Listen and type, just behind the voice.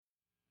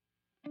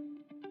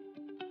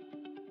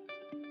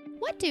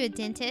What do a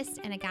dentist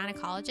and a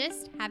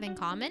gynecologist have in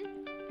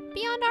common?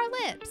 Beyond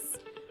Our Lips.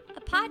 A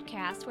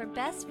podcast where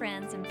best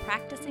friends and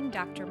practicing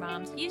doctor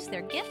moms use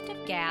their gift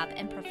of gab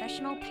and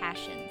professional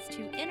passions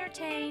to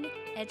entertain,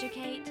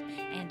 educate,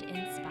 and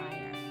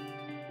inspire.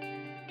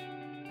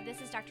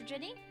 This is Dr.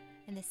 Jenny.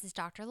 And this is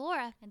Dr.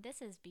 Laura. And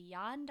this is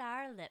Beyond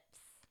Our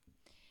Lips.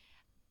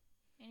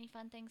 Any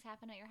fun things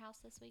happen at your house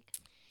this week?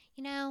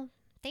 You know,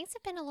 things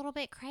have been a little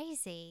bit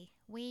crazy.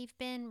 We've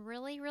been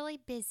really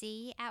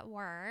busy at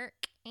work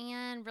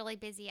and really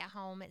busy at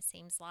home, it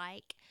seems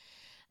like.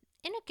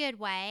 In a good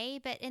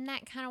way, but in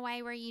that kind of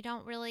way where you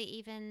don't really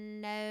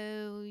even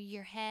know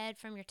your head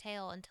from your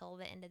tail until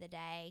the end of the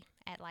day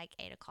at like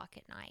 8 o'clock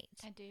at night.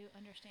 I do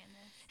understand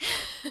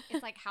this.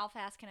 It's like, how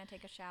fast can I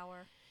take a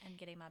shower and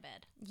get in my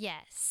bed?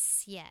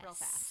 Yes. Real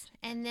fast.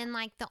 And then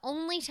like the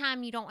only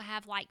time you don't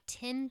have like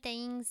 10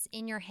 things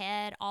in your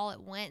head all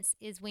at once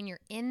is when you're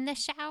in the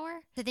shower.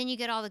 So then you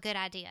get all the good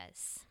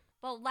ideas.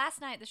 Well, last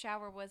night the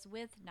shower was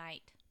with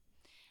Knight,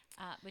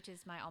 which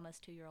is my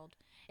almost 2-year-old.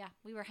 Yeah,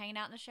 we were hanging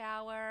out in the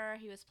shower.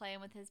 He was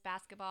playing with his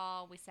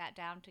basketball. We sat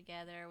down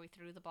together. We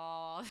threw the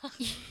ball.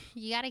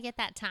 You got to get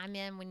that time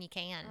in when you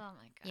can. Oh,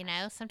 my God. You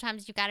know,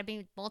 sometimes you've got to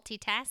be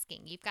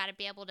multitasking. You've got to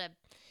be able to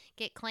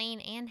get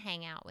clean and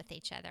hang out with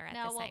each other at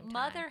the same time.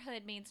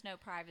 Motherhood means no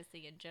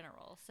privacy in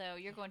general. So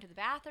you're going to the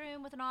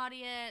bathroom with an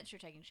audience. You're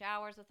taking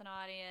showers with an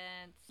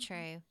audience.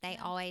 True. They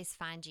always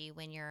find you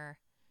when you're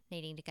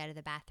needing to go to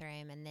the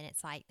bathroom, and then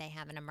it's like they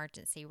have an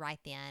emergency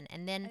right then.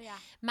 And then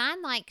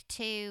mine like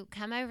to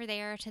come over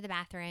there to the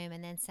bathroom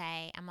and then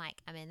say, I'm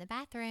like, I'm in the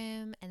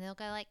bathroom, and they'll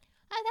go like,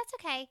 oh, that's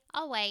okay,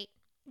 I'll wait.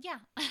 Yeah.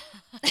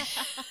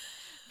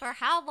 For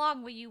how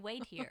long will you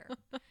wait here?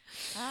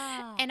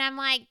 And I'm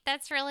like,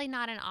 that's really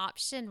not an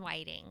option,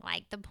 waiting.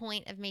 Like, the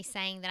point of me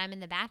saying that I'm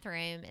in the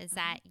bathroom is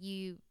that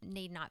you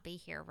need not be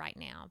here right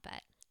now.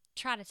 But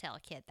try to tell a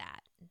kid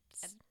that.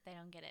 They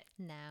don't get it.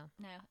 No.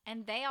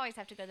 And they always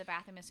have to go to the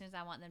bathroom as soon as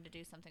I want them to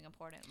do something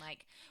important.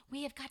 Like,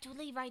 we have got to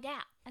leave right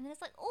now. And then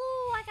it's like,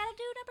 oh, I got to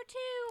do number 2.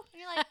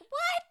 And you're like,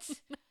 what?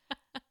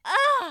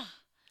 Ugh,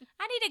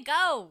 I need to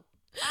go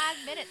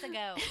 5 minutes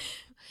ago.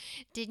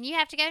 Didn't you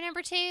have to go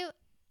number 2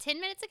 10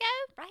 minutes ago?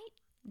 Right.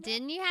 No.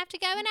 Didn't you have to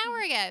go an hour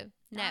ago?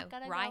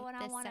 No, right go when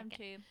this I want second.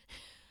 them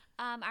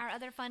to. Our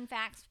other fun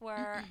facts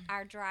were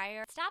our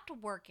dryer stopped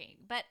working.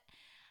 But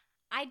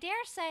I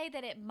dare say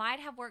that it might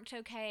have worked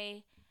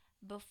okay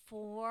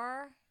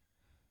before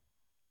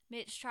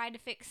Mitch tried to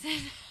fix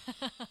it.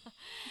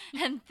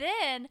 And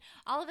then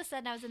all of a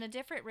sudden I was in a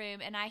different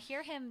room and I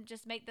hear him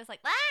just make this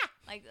like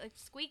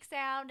squeak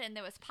sound, and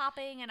there was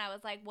popping, and I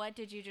was like, what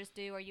did you just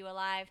do? Are you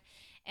alive?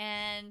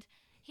 And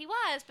he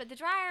was, but the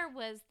dryer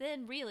was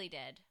then really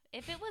dead.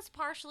 If it was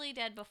partially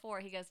dead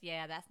before, he goes,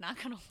 yeah, that's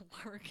not going to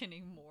work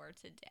anymore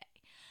today.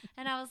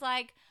 And I was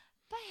like,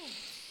 bang.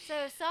 So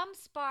some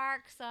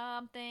spark,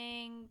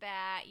 something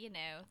that,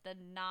 the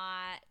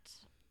not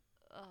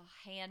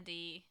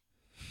handy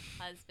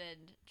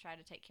husband tried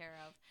to take care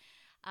of,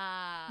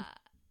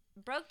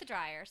 broke the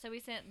dryer. So we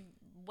sent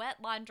wet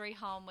laundry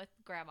home with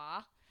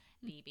Grandma,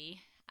 BB.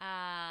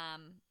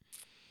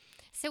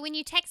 So when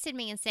you texted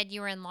me and said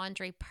you were in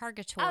laundry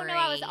purgatory. Oh, no,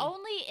 I was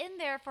only in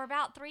there for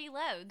about 3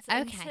 loads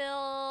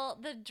until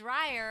the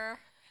dryer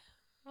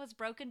was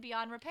broken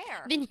beyond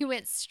repair. Then you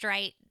went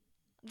straight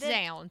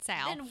down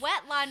south. Then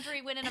wet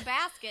laundry went in a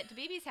basket to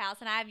BB's house,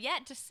 and I have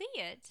yet to see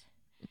it.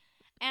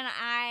 And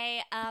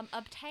I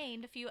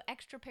obtained a few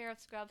extra pair of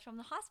scrubs from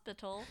the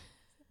hospital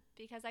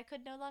because I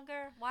could no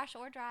longer wash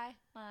or dry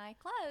my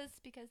clothes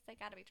because they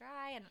got to be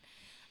dry. And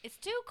it's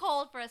too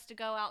cold for us to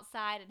go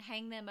outside and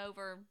hang them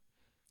over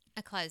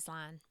a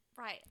clothesline.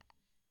 Right.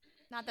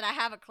 Not that I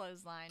have a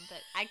clothesline, but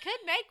I could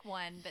make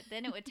one, but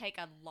then it would take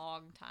a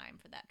long time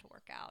for that to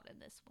work out in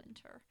this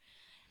winter.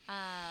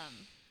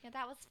 Yeah,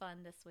 that was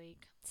fun this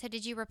week. So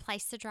did you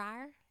replace the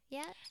dryer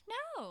yet?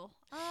 No.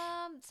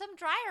 Some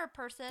dryer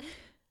person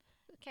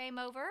came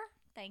over,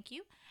 thank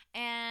you,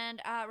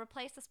 and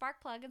replaced the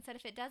spark plug and said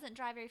if it doesn't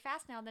dry very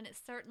fast now, then it's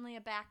certainly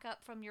a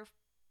backup from your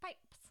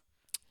pipes.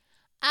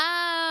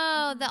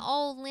 Oh, the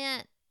old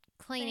lint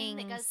cleaning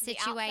that goes to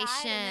situation.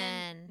 The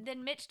outside,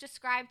 then Mitch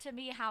described to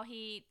me how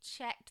he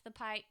checked the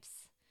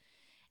pipes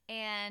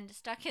and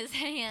stuck his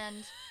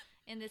hand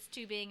in this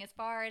tubing as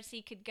far as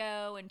he could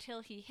go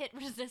until he hit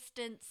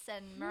resistance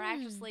and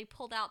miraculously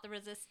pulled out the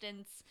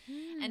resistance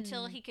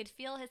until he could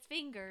feel his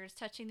fingers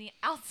touching the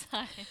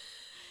outside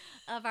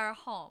of our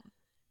home.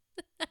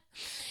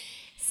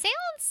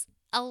 Sounds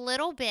a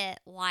little bit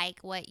like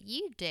what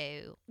you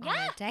do on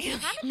a daily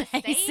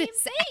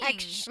basis,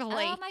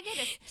 actually. Oh, my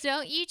goodness.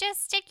 Don't you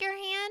just stick your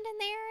hand in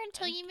there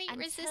until you meet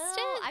resistance?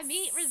 I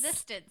meet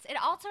resistance. It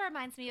also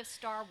reminds me of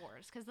Star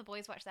Wars because the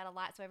boys watch that a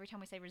lot. So every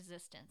time we say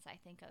resistance, I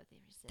think of the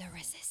resistance. The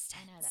resistance.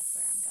 I know that's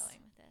where I'm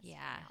going with this.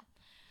 Yeah.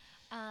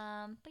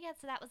 But yeah,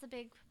 so that was a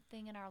big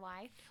thing in our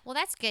life. Well,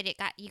 that's good.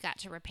 You got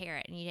to repair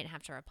it and you didn't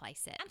have to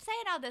replace it. I'm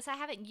saying all this. I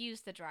haven't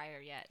used the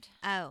dryer yet.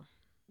 Oh.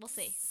 We'll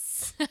see.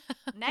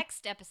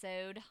 Next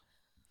episode,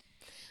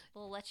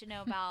 we'll let you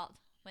know about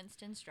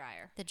Winston's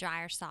dryer. The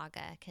dryer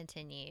saga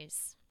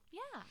continues.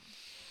 Yeah.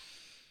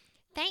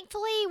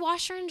 Thankfully,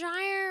 washer and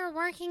dryer are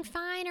working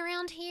fine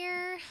around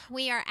here.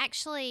 We are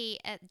actually,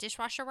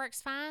 dishwasher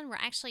works fine. We're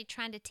actually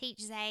trying to teach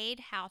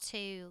Zaid how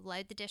to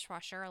load the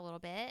dishwasher a little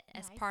bit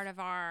as Nice. part of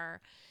our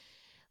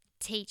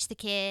teach the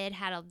kid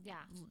how to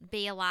Yeah.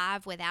 be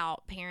alive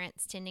without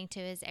parents tending to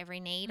his every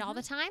need all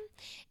the time.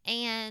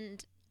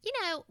 And, you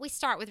know, we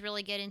start with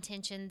really good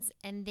intentions,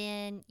 and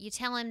then you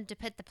tell him to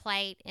put the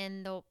plate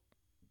in the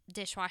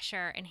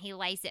dishwasher and he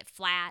lays it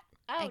flat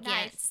Oh,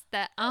 against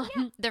nice.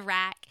 the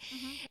rack.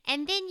 Mhm.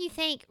 And then you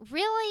think,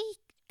 really?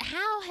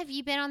 How have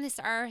you been on this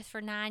earth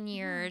for 9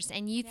 years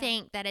and you Yeah.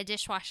 think that a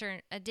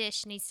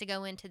dish needs to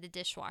go into the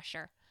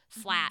dishwasher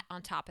flat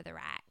on top of the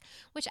rack?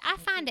 Which I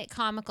find it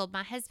comical.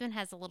 My husband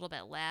has a little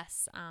bit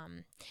less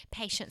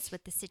patience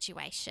with the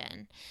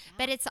situation.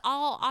 But it's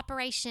all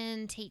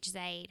Operation Teach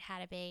Zaid how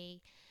to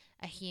be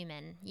a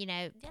human. You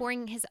know,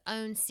 pouring his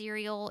own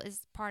cereal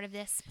is part of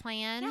this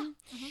plan,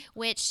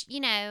 which,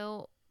 you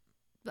know,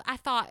 I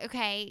thought,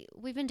 okay,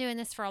 we've been doing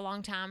this for a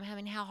long time. I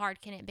mean, how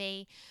hard can it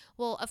be?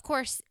 Well, of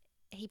course,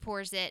 he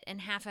pours it,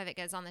 and half of it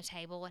goes on the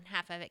table, and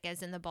half of it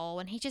goes in the bowl,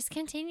 and he just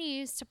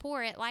continues to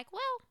pour it like,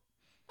 well,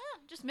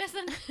 Just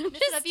missing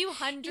a few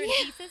hundred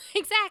pieces.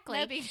 Exactly.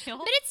 No big deal.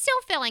 But it's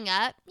still filling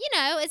up. You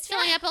know, it's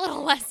filling up a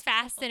little less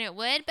fast than it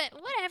would, but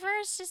whatever.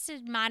 It's just a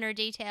minor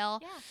detail.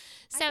 Yeah.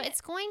 So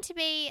it's going to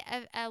be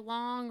a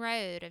long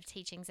road of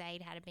teaching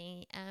Zaid how to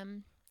be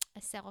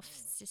a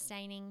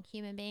self-sustaining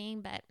human being.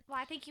 But Well,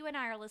 I think you and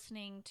I are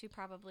listening to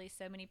probably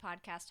so many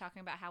podcasts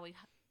talking about how we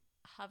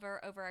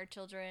hover over our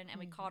children and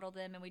we coddle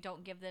them and we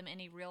don't give them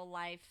any real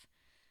life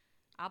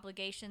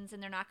obligations,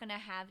 and they're not going to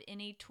have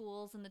any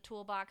tools in the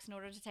toolbox in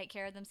order to take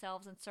care of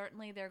themselves, and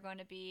certainly they're going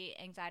to be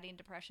anxiety and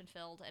depression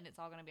filled, and it's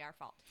all going to be our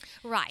fault.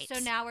 right. So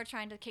now we're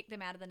trying to kick them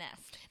out of the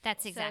nest.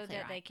 That's exactly so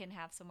that right. they can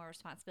have some more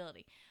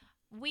responsibility.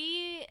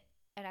 We,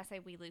 and I say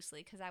we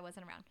loosely because I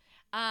wasn't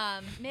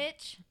around.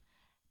 Mitch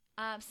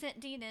sent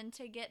Dean in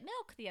to get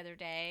milk the other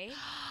day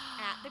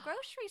at the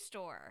grocery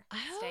store.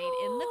 Stayed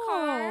in the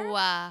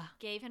car,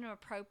 gave him an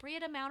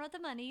appropriate amount of the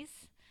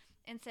monies,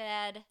 and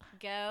said,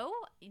 go.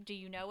 Do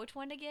you know which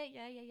one to get?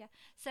 Yeah.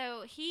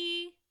 So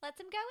he lets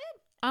him go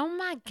in. Oh,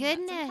 my and lets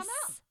him goodness. come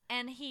out.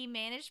 And he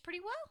managed pretty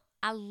well.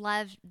 I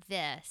love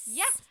this.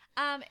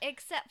 Yeah.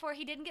 Except for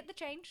he didn't get the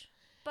change.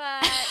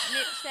 But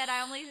Mitch said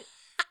I only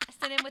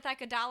sent him with like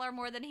 $1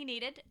 more than he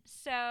needed.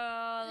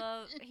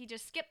 So he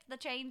just skipped the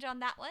change on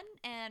that one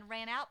and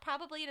ran out,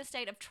 probably in a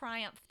state of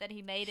triumph that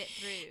he made it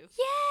through.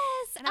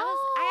 Yes. And I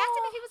asked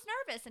him if he was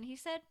nervous, and he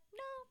said,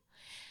 no.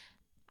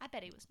 I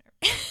bet he was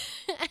nervous.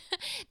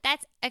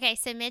 That's okay.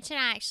 So Mitch and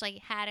I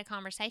actually had a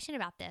conversation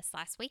about this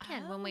last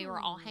weekend when we were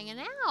all hanging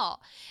out,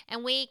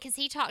 and because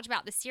he talked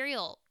about the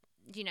cereal,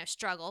 you know,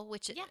 struggle,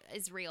 which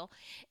is real.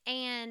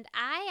 And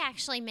I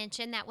actually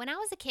mentioned that when I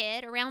was a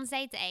kid, around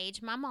Zaid's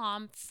age, my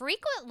mom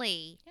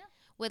frequently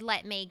would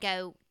let me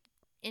go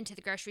into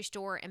the grocery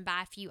store and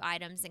buy a few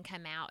items and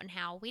come out, and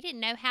how we didn't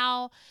know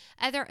how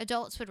other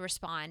adults would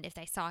respond if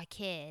they saw a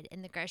kid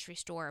in the grocery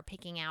store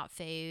picking out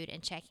food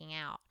and checking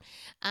out.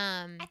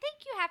 I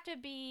think you have to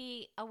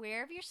be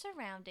aware of your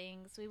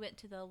surroundings. We went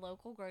to the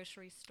local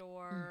grocery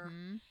store.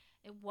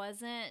 It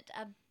wasn't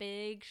a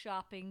big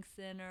shopping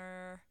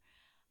center.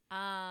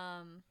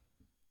 And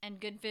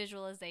good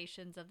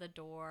visualizations of the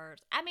doors.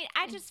 I mean,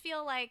 I just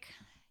feel like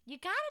you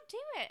got to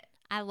do it.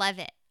 I love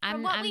it.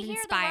 From what we hear,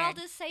 inspired. the world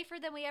is safer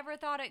than we ever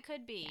thought it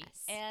could be.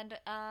 Yes. And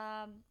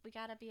we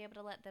got to be able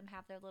to let them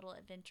have their little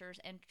adventures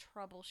and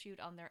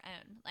troubleshoot on their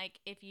own.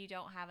 Like, if you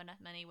don't have enough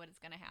money, what is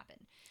going to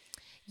happen?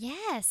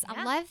 Yes,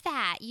 I love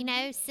that. You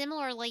know,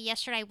 similarly,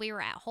 yesterday we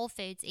were at Whole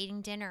Foods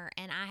eating dinner,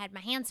 and I had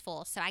my hands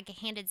full. So I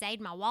handed Zaid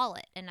my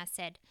wallet, and I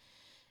said,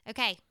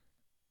 okay,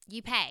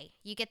 you pay.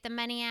 You get the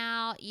money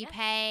out. You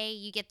pay.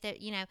 You get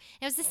the, you know,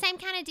 it was the same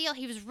kind of deal.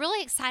 He was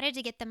really excited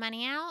to get the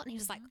money out. And he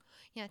was like,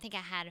 you know, I think I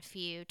had a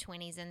few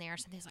 20s in there or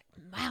something. He was like,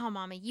 wow,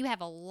 Mommy, you have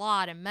a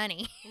lot of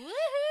money.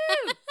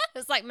 Woohoo! It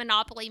was like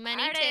Monopoly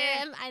money to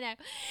him. I know.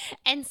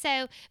 And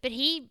so, but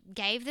he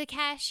gave the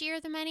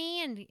cashier the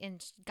money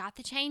and got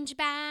the change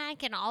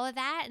back and all of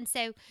that. And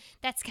so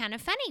that's kind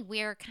of funny.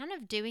 We're kind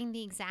of doing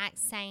the exact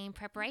same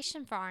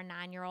preparation for our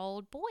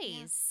 9-year-old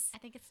boys. Yeah, I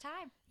think it's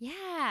time.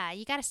 Yeah.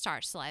 You got to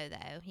start slow,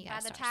 though. By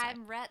the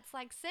time Rhett's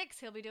like 6,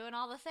 he'll be doing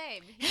all the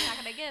same. He's not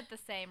going to get the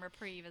same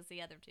repreve as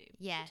the other two.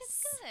 Yes. Which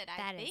is good,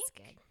 I think. That is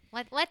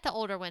good. Let the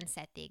older one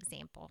set the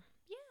example.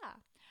 Yeah.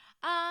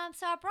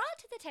 So I brought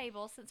to the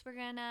table, since we're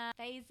going to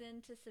phase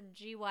into some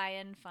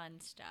GYN fun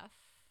stuff,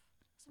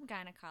 some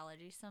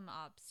gynecology, some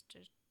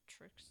obstetrics.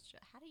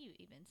 How do you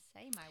even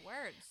say my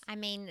words? I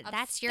mean,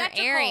 that's your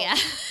Obstetrical. area.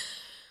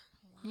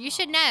 You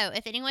should know.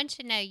 If anyone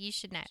should know, you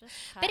should know.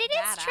 But it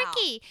is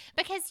tricky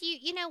because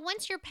you know,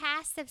 once you're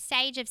past the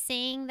stage of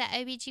seeing the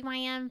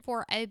OBGYN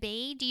for OB,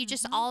 do you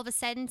just all of a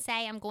sudden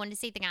say, I'm going to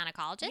see the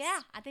gynecologist? Yeah,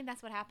 I think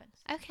that's what happens.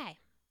 Okay.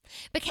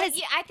 Because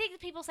I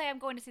think people say I'm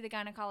going to see the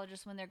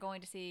gynecologist when they're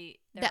going to see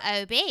the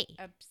OB.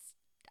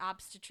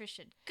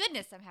 obstetrician.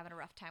 Goodness, I'm having a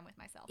rough time with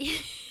myself.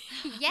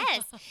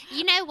 Yes.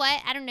 You know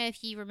what? I don't know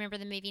if you remember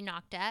the movie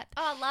Knocked Up.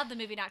 Oh, I love the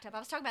movie Knocked Up. I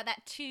was talking about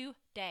that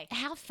today.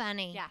 How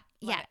funny. Yeah.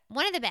 Yeah. It.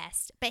 One of the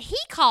best. But he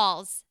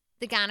calls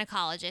the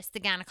gynecologist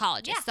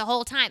the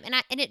whole time.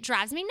 And it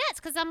drives me nuts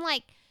because I'm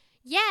like,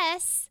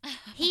 yes,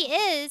 he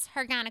is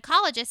her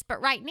gynecologist, but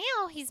right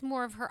now he's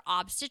more of her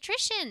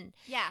obstetrician.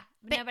 Yeah.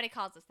 But nobody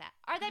calls us that.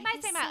 Or they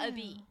might say about OB.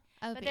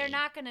 OB. But they're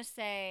not going to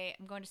say,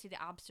 I'm going to see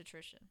the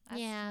obstetrician.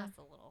 That's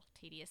a little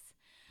tedious.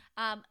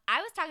 I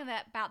was talking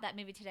about that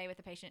movie today with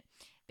a patient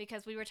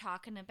because we were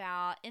talking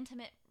about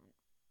intimate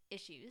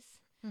issues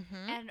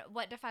and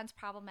what defines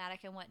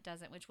problematic and what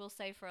doesn't, which we'll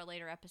save for a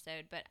later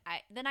episode. But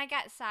I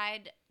got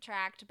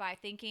sidetracked by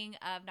thinking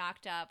of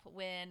Knocked Up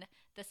when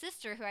the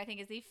sister, who I think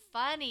is the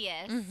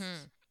funniest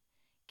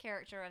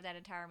character of that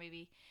entire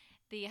movie,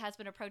 the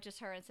husband approaches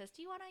her and says,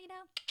 do you want to, you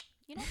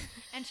know?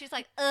 And she's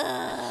like,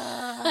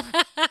 ugh.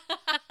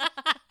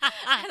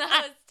 And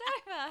I was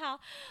talking about how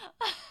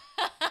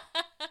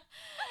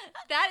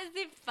that is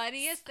the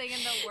funniest thing in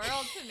the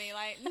world to me.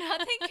 Like,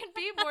 nothing can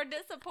be more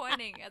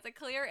disappointing as a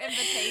clear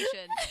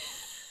invitation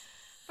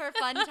for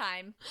fun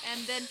time,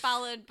 and then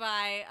followed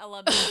by a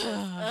love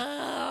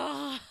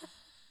ugh.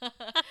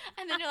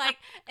 And then you're like,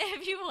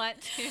 if you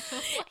want to.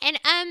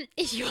 And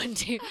if you want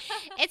to.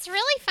 It's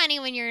really funny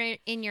when you're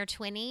in your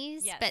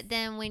 20s, yes. But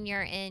then when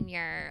you're in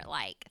your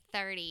like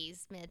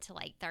 30s, mid to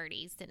late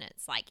 30s, then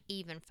it's like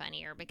even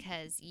funnier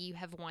because you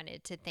have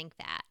wanted to think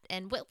that.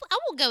 And I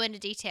won't go into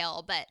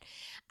detail, but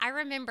I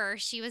remember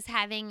she was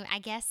having, I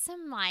guess,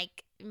 some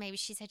like, maybe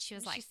she said she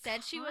was like, she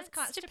said she was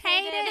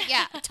constipated.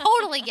 Yeah,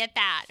 totally get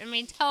that. I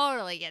mean,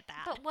 totally get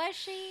that. But was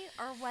she,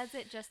 or was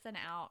it just an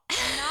out?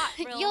 I'm not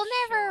real You'll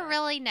never sure.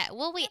 really know.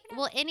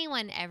 Will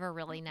anyone ever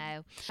really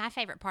know? My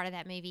favorite part of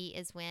that movie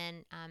is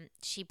when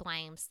she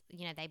blames,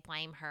 they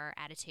blame her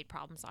attitude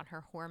problems on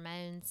her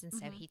hormones, and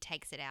so he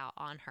takes it out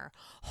on her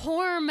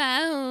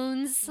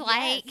hormones. Yes.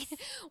 Like,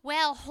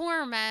 well,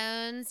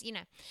 hormones,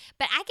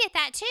 But I get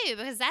that too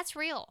because that's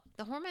real.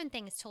 The hormone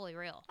thing is totally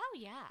real. Oh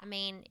yeah. I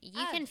mean,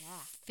 you can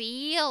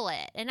feel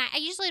it, and I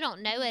usually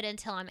don't know it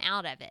until I'm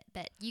out of it,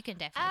 but you can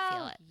definitely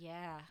feel it.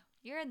 Yeah,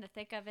 you're in the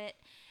thick of it.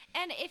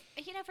 And if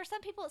for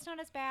some people it's not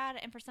as bad,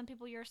 and for some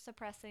people you're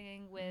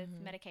suppressing with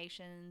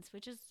medications,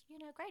 which is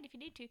great if you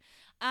need to.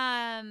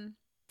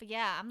 But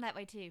yeah, I'm that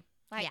way too.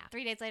 Like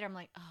 3 days later, I'm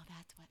like, oh,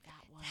 that's what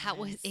that was. That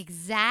was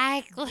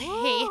exactly.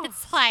 Ooh,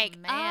 it's like,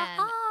 man.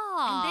 Uh-huh.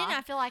 And then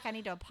I feel like I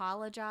need to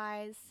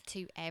apologize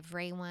to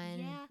everyone.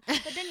 Yeah,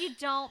 but then you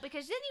don't,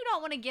 because then you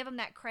don't want to give them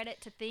that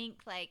credit to think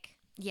like,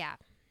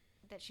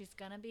 that she's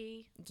gonna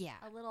be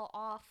a little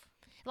off,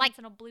 like once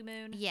in a blue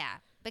moon. Yeah,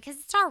 because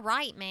it's our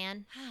right,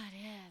 man. It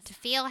is to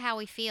feel how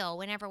we feel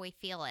whenever we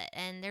feel it,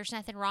 and there's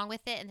nothing wrong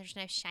with it, and there's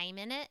no shame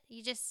in it.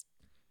 You just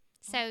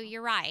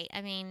you're right.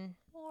 I mean.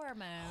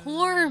 Hormones.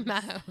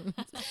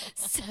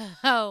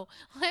 So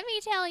let me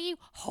tell you,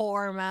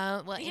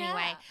 hormone. Well,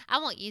 anyway, I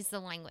won't use the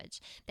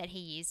language that he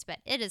used, but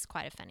it is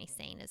quite a funny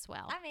scene as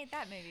well. I made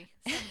that movie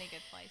so many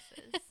good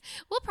places.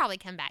 We'll probably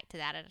come back to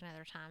that at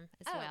another time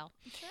as well.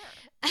 Sure.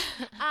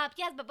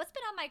 Yes, but what's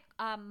been on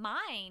my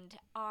mind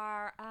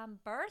are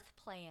birth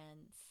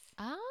plans.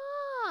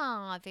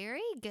 Oh,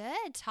 very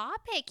good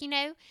topic.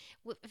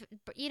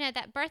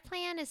 That birth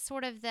plan is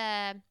sort of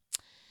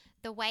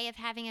the way of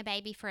having a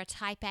baby for a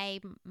type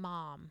A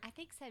mom. I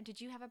think so.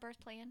 Did you have a birth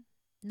plan?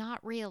 Not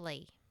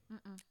really.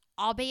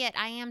 Albeit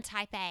I am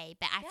type A,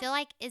 but I feel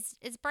like is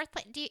birth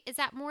plan, is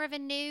that more of a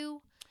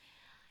new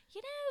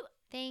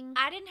thing?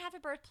 I didn't have a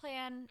birth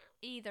plan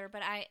either,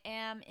 but I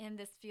am in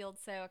this field,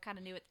 so I kind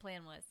of knew what the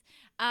plan was.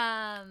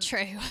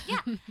 True.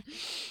 Yeah.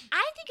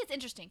 I think it's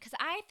interesting because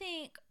I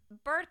think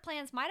birth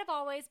plans might have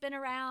always been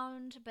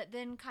around, but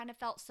then kind of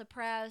felt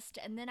suppressed.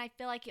 And then I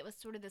feel like it was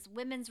sort of this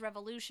women's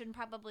revolution,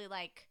 probably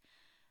like,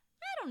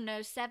 I don't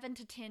know, 7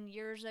 to 10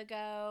 years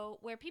ago,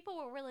 where people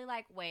were really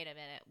like, wait a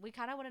minute, we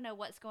kind of want to know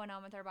what's going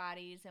on with our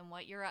bodies and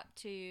what you're up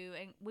to,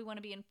 and we want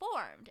to be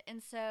informed.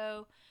 And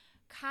so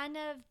kind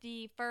of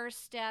the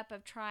first step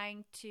of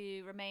trying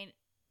to remain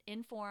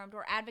informed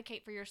or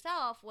advocate for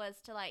yourself was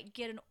to like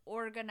get an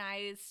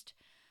organized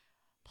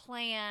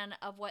plan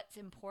of what's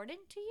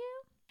important to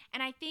you.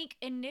 And I think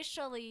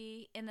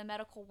initially in the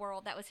medical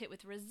world that was hit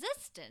with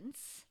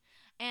resistance,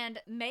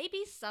 and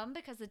maybe some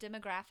because the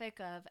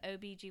demographic of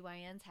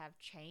OBGYNs have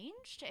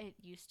changed. It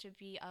used to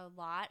be a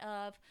lot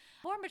of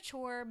more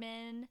mature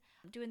men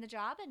doing the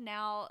job, and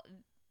now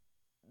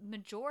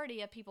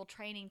majority of people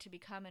training to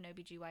become an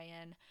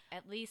OBGYN,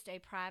 at least a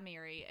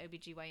primary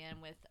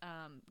OBGYN with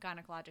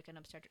gynecologic and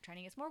obstetric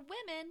training, is more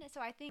women.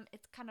 So I think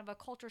it's kind of a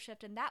culture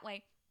shift in that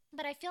way.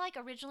 But I feel like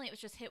originally it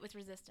was just hit with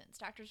resistance.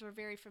 Doctors were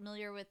very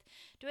familiar with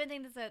doing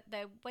things the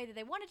way that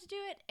they wanted to do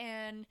it,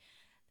 and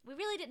we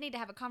really didn't need to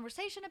have a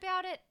conversation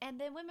about it. And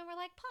then women were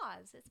like,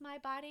 pause. It's my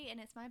body and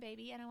it's my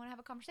baby, and I want to have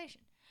a conversation,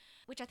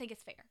 which I think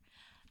is fair.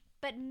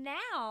 But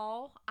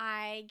now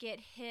I get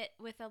hit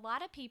with a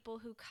lot of people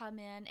who come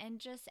in and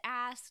just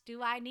ask,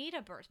 do I need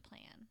a birth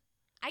plan?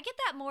 I get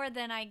that more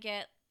than I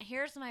get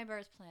here's my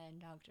birth plan,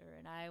 doctor,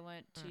 and I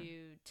want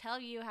to tell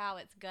you how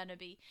it's gonna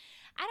be.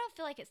 I don't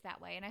feel like it's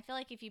that way. And I feel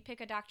like if you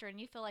pick a doctor and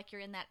you feel like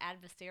you're in that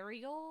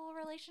adversarial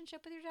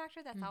relationship with your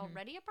doctor, that's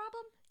already a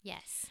problem.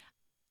 Yes.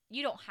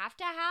 You don't have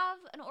to have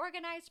an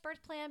organized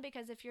birth plan,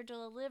 because if you're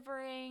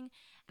delivering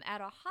at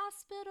a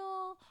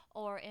hospital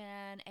or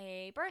in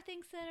a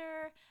birthing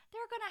center,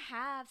 they're going to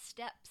have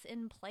steps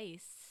in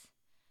place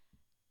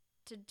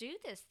to do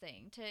this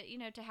thing,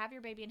 to have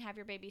your baby and have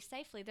your baby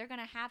safely. They're going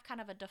to have kind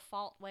of a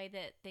default way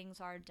that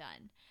things are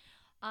done.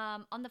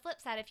 On the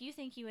flip side, if you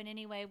think you in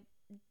any way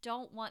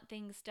don't want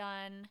things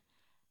done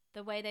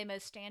the way they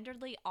most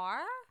standardly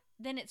are,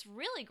 then it's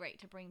really great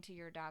to bring to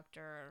your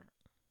doctor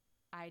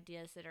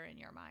ideas that are in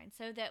your mind,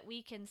 so that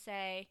we can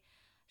say,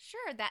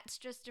 sure, that's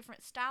just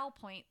different style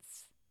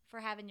points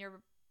for having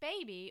your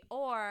baby,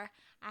 or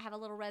I have a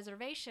little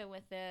reservation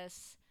with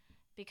this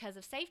because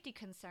of safety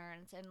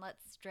concerns, and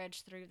let's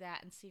dredge through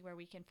that and see where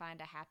we can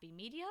find a happy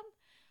medium.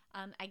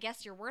 I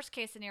guess your worst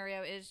case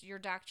scenario is your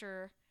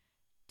doctor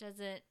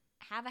doesn't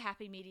have a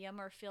happy medium,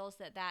 or feels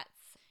that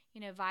that's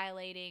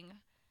violating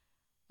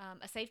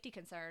a safety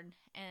concern,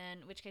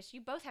 in which case you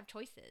both have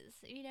choices.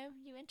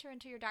 You enter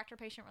into your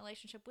doctor-patient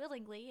relationship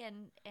willingly,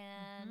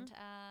 and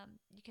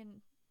you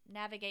can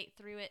navigate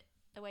through it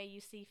the way you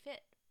see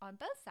fit on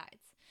both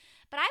sides.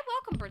 But I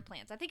welcome birth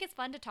plans. I think it's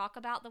fun to talk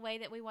about the way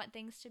that we want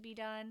things to be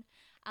done.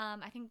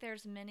 I think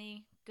there's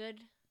many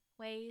good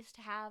ways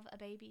to have a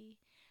baby,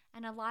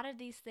 and a lot of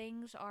these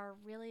things are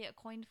really a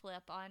coin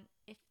flip on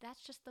if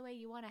that's just the way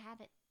you want to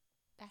have it.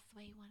 That's the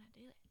way you want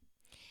to do it.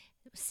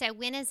 So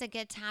when is a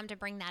good time to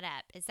bring that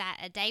up? Is that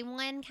a day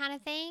one kind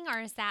of thing?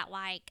 Or is that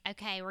like,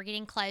 okay, we're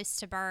getting close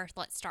to birth,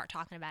 let's start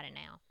talking about it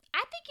now?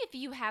 I think if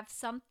you have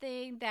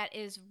something that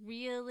is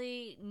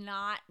really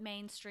not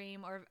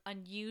mainstream or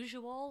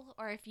unusual,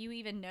 or if you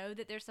even know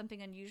that there's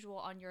something unusual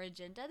on your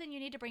agenda, then you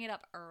need to bring it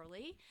up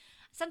early.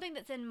 Something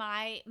that's in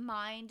my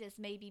mind is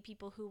maybe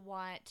people who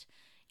want,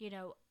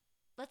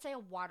 let's say a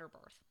water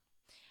birth.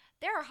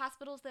 There are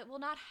hospitals that will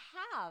not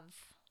have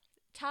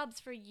tubs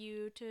for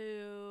you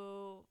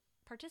to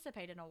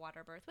participate in a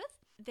water birth with.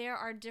 There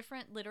are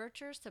different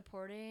literatures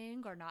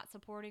supporting or not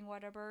supporting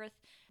water birth.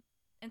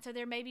 And so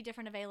there may be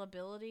different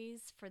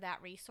availabilities for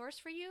that resource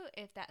for you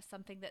if that's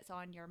something that's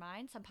on your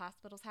mind. Some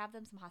hospitals have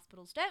them, some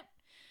hospitals don't.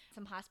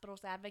 Some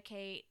hospitals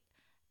advocate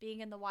being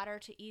in the water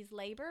to ease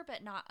labor,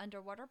 but not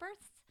underwater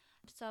births.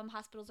 Some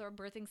hospitals or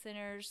birthing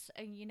centers,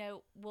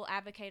 will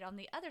advocate on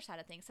the other side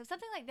of things. So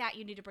something like that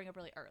you need to bring up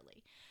really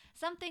early.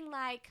 Something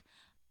like,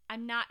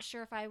 I'm not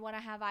sure if I want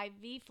to have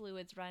IV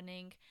fluids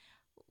running.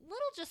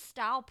 Little just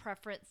style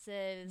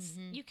preferences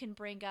you can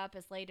bring up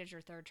as late as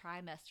your third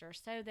trimester,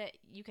 so that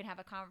you can have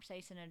a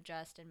conversation and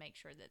adjust and make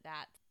sure that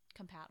that's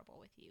compatible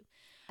with you.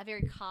 A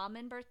very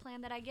common birth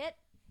plan that I get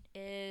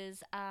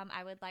is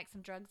I would like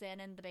some drugs in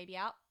and the baby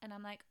out. And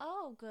I'm like,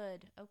 oh,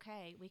 good.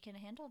 Okay, we can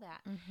handle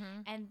that.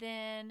 And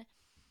then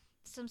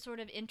some sort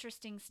of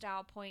interesting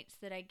style points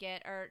that I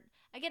get are,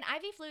 again,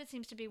 IV fluid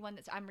seems to be one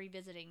that I'm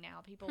revisiting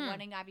now. People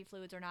wanting IV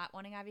fluids or not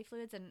wanting IV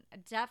fluids. And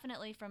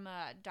definitely from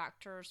a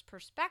doctor's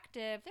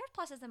perspective, there's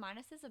pluses and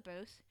minuses of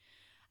both.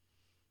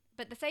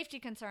 But the safety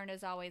concern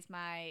is always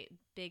my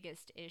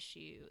biggest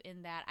issue,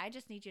 in that I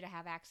just need you to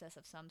have access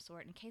of some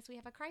sort in case we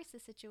have a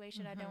crisis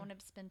situation. I don't want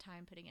to spend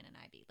time putting in an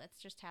IV. Let's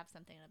just have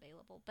something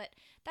available. But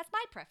that's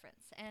my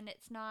preference, and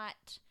it's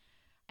not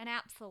an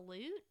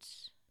absolute.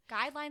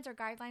 Guidelines are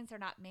guidelines. They're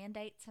not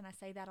mandates, and I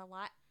say that a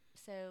lot.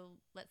 So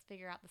let's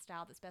figure out the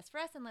style that's best for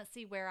us, and let's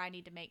see where I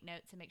need to make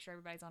notes and make sure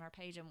everybody's on our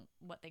page and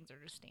what things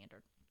are just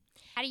standard.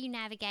 How do you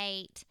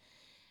navigate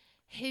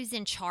who's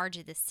in charge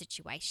of this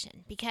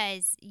situation?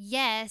 Because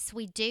yes,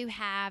 we do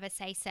have a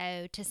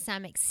say-so to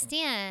some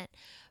extent,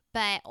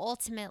 but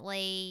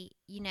ultimately,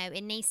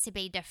 it needs to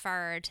be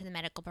deferred to the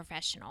medical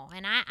professional.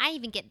 And I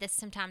even get this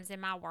sometimes in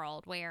my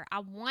world, where I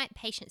want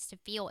patients to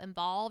feel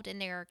involved in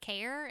their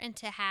care and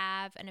to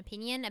have an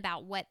opinion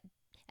about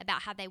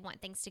how they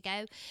want things to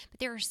go. But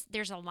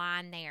there's a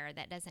line there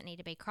that doesn't need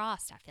to be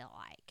crossed, I feel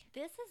like.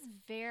 This is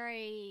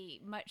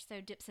very much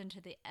so dips into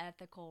the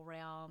ethical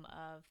realm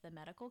of the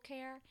medical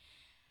care.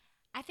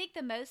 I think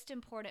the most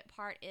important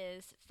part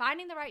is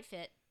finding the right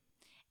fit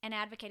and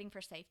advocating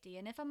for safety.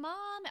 And if a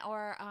mom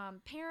or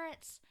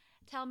parents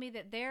tell me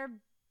that their,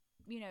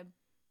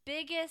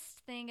 biggest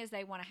thing is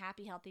they want a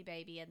happy, healthy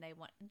baby,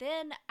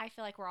 then I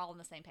feel like we're all on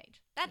the same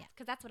page.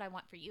 Because that's what I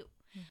want for you.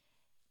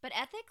 But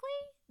ethically,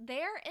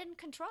 they're in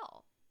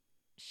control.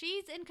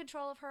 She's in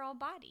control of her own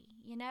body.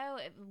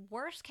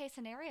 Worst case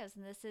scenarios,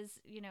 and this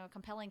is, a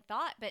compelling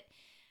thought, but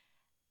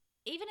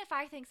even if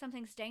I think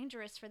something's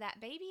dangerous for that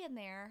baby in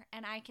there,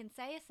 and I can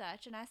say as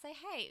such, and I say,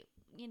 hey,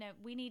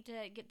 we need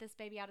to get this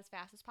baby out as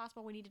fast as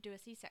possible. We need to do a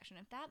C-section.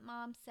 If that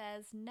mom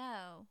says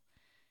no,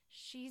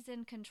 she's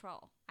in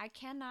control. I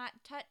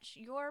cannot touch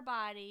your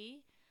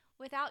body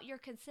without your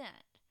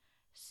consent.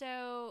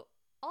 So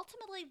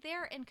ultimately,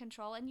 they're in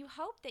control, and you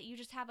hope that you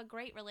just have a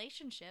great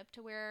relationship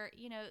to where,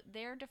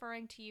 they're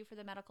deferring to you for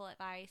the medical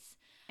advice,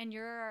 and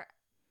you're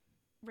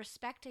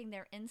respecting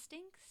their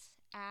instincts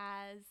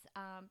as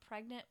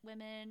pregnant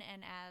women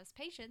and as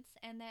patients,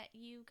 and that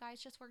you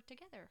guys just work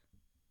together.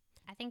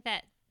 I think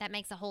that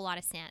makes a whole lot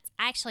of sense.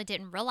 I actually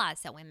didn't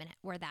realize that women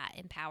were that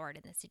empowered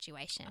in this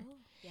situation. Oh,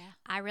 yeah.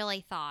 I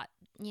really thought,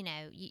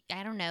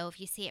 I don't know if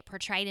you see it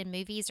portrayed in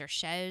movies or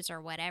shows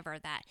or whatever,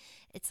 that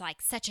it's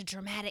like such a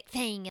dramatic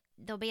thing.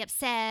 They'll be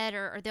upset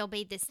or there'll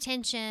be this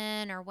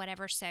tension or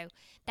whatever. So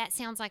that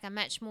sounds like a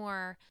much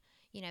more,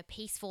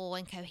 peaceful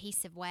and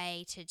cohesive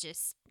way to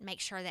just make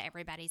sure that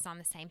everybody's on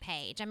the same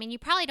page. I mean, you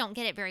probably don't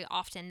get it very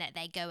often that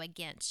they go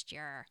against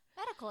your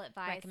medical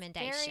advice.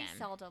 Recommendation. Very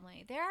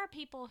seldomly. There are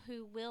people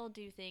who will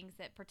do things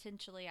that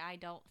potentially I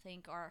don't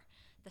think are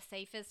the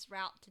safest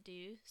route to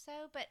do so,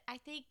 but I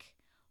think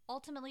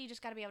ultimately you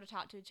just got to be able to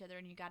talk to each other,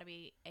 and you got to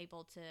be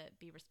able to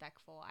be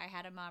respectful. I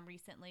had a mom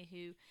recently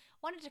who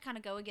wanted to kind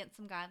of go against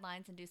some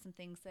guidelines and do some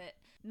things that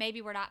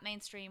maybe were not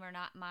mainstream or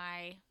not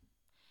my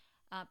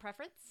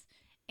preference.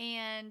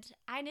 And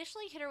I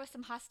initially hit her with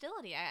some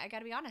hostility. I got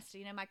to be honest.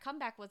 My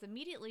comeback was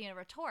immediately a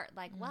retort,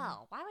 like,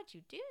 well, why would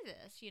you do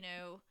this?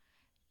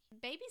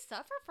 Babies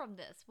suffer from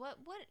this. What,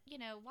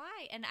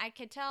 why? And I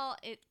could tell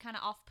it kind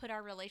of off-put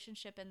our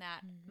relationship in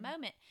that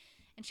moment.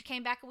 And she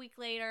came back a week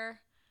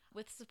later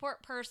with a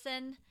support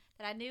person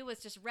that I knew was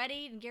just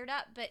ready and geared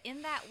up. But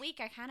in that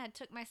week, I kind of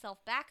took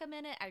myself back a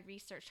minute. I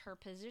researched her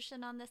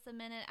position on this a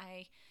minute.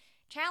 I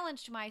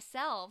challenged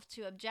myself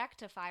to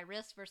objectify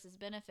risk versus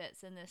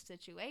benefits in this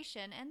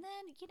situation. And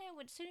then,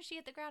 as soon as she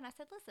hit the ground, I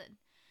said, listen,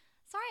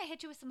 sorry I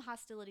hit you with some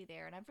hostility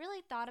there. And I've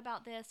really thought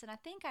about this, and I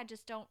think I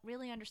just don't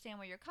really understand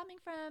where you're coming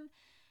from.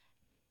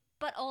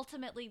 But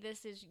ultimately,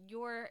 this is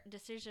your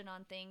decision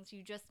on things.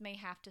 You just may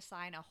have to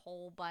sign a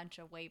whole bunch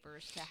of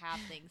waivers to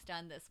have things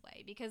done this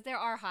way, because there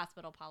are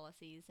hospital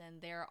policies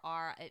and there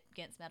are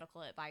against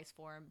medical advice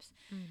forms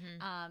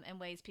and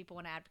ways people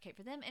want to advocate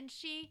for them. And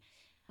she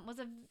was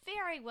a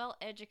very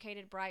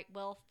well-educated, bright,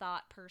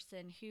 well-thought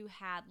person who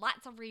had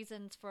lots of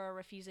reasons for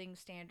refusing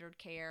standard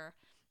care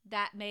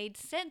that made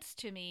sense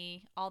to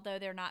me, although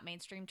they're not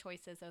mainstream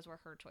choices. Those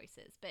were her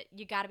choices. But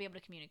you got to be able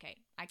to communicate.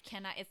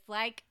 It's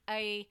like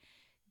a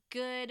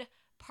good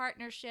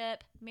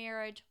partnership,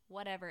 marriage,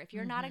 whatever. If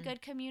you're not a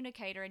good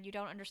communicator and you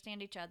don't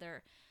understand each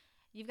other,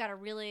 you've got to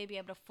really be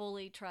able to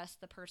fully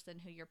trust the person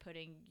who you're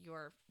putting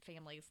your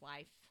family's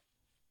life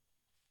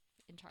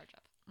in charge of.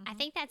 I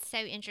think that's so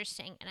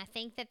interesting, and I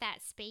think that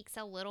speaks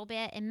a little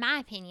bit, in my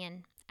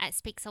opinion, it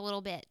speaks a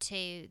little bit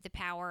to the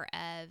power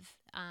of,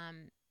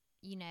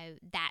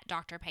 that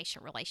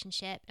doctor-patient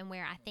relationship, and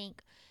where I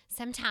think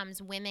sometimes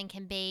women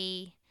can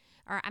be,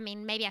 or I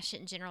mean, maybe I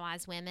shouldn't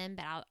generalize women,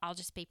 but I'll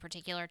just be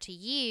particular to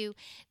you,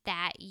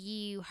 that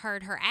you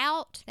heard her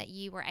out, that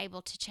you were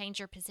able to change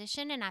your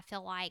position, and I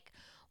feel like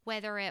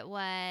whether it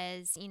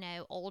was,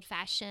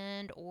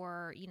 old-fashioned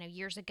or,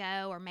 years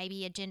ago, or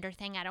maybe a gender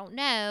thing, I don't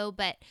know,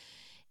 but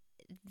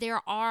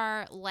there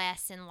are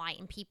less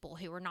enlightened people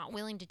who are not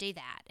willing to do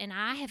that. And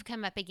I have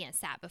come up against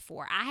that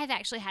before. I have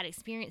actually had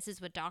experiences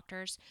with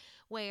doctors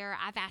where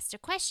I've asked a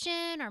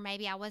question, or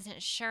maybe I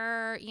wasn't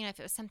sure, if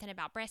it was something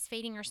about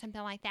breastfeeding or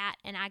something like that.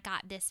 And I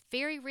got this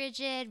very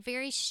rigid,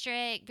 very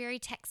strict, very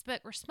textbook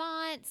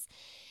response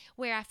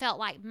where I felt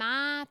like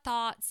my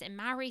thoughts and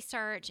my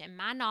research and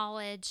my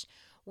knowledge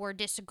were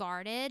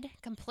disregarded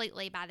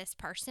completely by this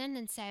person.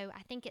 And so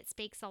I think it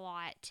speaks a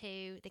lot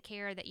to the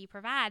care that you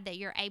provide, that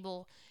you're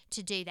able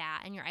to do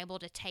that and you're able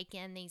to take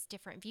in these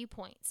different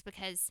viewpoints,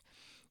 because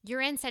you're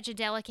in such a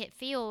delicate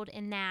field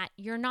in that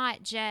you're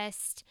not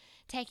just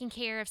taking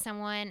care of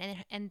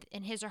someone and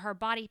his or her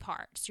body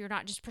parts. You're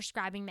not just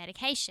prescribing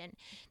medication.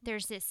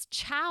 There's this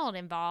child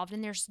involved,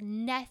 and there's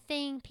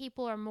nothing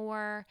people are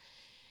more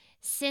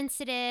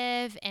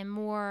sensitive and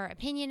more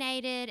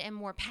opinionated and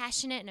more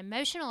passionate and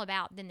emotional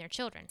about than their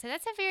children. So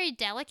that's a very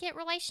delicate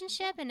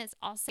relationship, and it's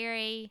also a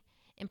very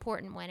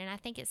important one. And I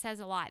think it says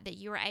a lot that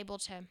you were able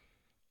to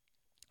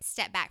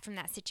step back from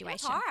that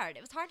situation.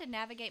 It was hard to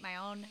navigate my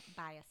own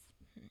bias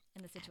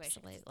in the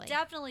situation. Absolutely.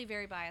 Definitely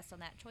very biased on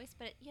that choice,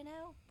 but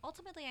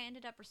ultimately I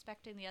ended up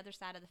respecting the other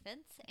side of the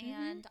fence,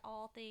 and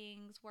all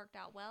things worked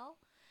out well.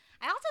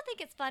 I also think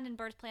it's fun in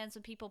birth plans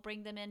when people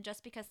bring them in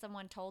just because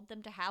someone told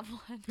them to have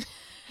one,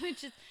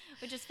 which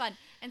is fun.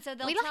 And so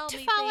they'll tell me we like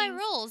to follow things,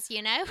 rules,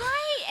 right?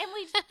 And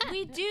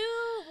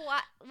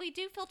we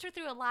do filter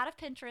through a lot of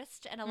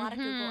Pinterest and a lot of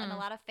Google and a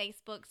lot of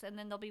Facebooks, and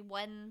then there'll be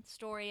one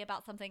story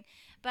about something.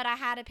 But I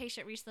had a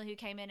patient recently who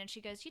came in and she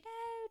goes, during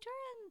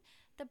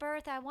the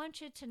birth, I want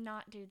you to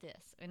not do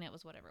this, and it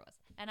was whatever it was,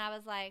 and I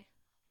was like,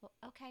 well,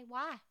 okay,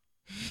 why?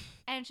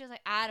 And she was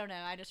like, I don't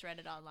know. I just read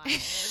it online.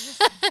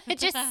 It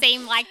just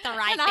seemed like the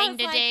right thing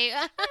to do.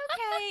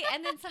 Okay.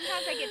 And then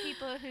sometimes I get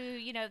people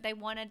who, they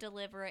want to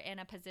deliver in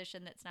a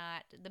position that's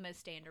not the most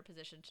standard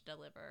position to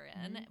deliver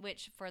in,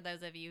 which for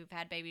those of you who've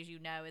had babies,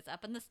 is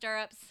up in the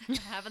stirrups,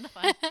 having the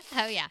fun.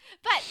 Oh, yeah.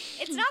 But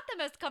it's not the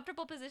most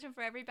comfortable position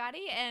for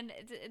everybody, and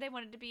they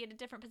wanted to be in a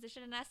different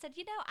position. And I said,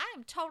 I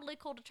am totally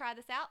cool to try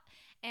this out.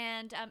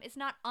 And it's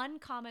not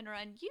uncommon or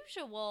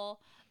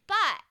unusual,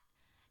 but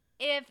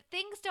if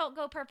things don't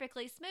go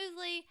perfectly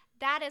smoothly,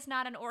 that is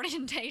not an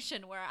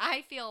orientation where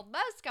I feel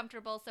most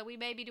comfortable. So we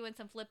may be doing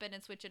some flipping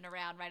and switching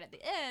around right at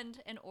the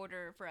end in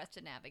order for us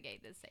to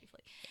navigate this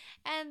safely.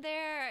 And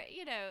there,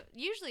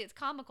 usually it's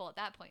comical at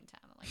that point in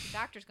time. I'm like, the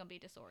doctor's going to be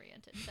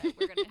disoriented, so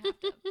we're going to have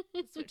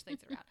to switch things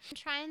around. I'm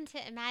trying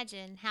to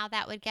imagine how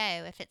that would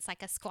go if it's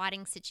like a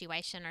squatting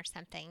situation or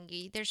something.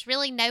 There's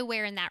really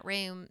nowhere in that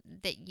room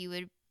that you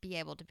would be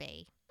able to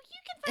be. You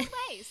can find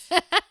ways.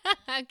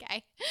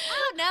 Okay.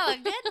 Oh, no, a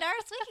good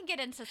nurse, we can get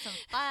into some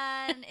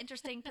fun,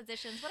 interesting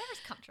positions, whatever's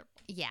comfortable.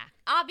 Yeah.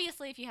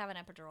 Obviously, if you have an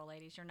epidural,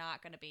 ladies, you're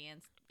not going to be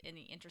in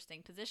any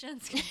interesting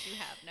positions because you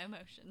have no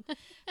motion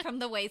from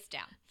the waist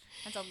down.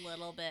 That's a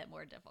little bit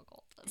more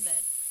difficult.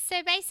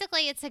 So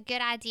basically, it's a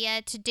good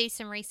idea to do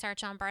some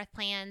research on birth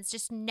plans.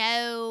 Just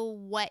know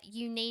what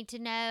you need to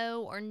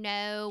know or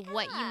know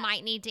what you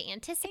might need to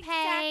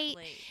anticipate.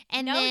 Exactly.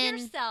 And know then,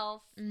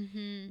 yourself.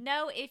 Mm-hmm.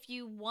 Know if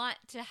you want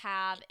to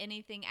have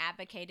anything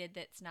advocated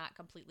that's not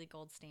completely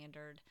gold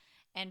standard.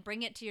 And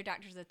bring it to your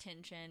doctor's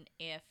attention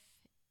if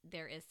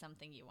there is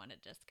something you want to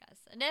discuss.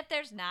 And if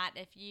there's not,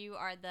 if you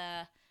are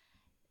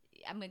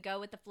I'm going to go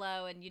with the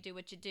flow and you do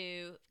what you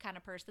do kind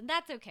of person,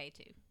 that's okay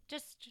too.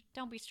 Just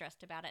don't be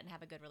stressed about it and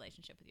have a good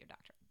relationship with your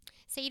doctor.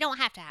 So you don't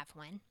have to have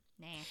one.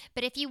 Nah.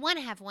 But if you want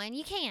to have one,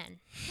 you can.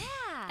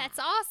 Yeah. That's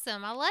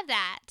awesome. I love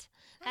that.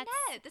 I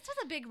know. This was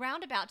a big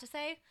roundabout to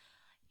say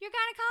your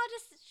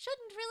gynecologist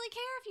shouldn't really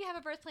care if you have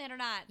a birth plan or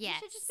not.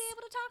 Yes. You should just be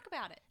able to talk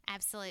about it.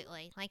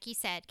 Absolutely. Like you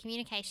said,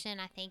 communication,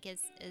 I think,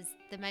 is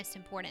the most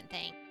important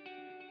thing.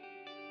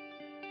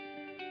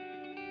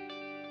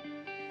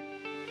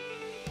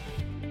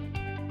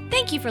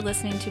 Thank you for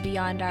listening to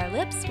Beyond Our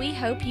Lips. We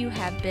hope you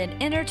have been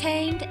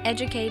entertained,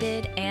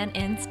 educated, and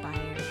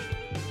inspired.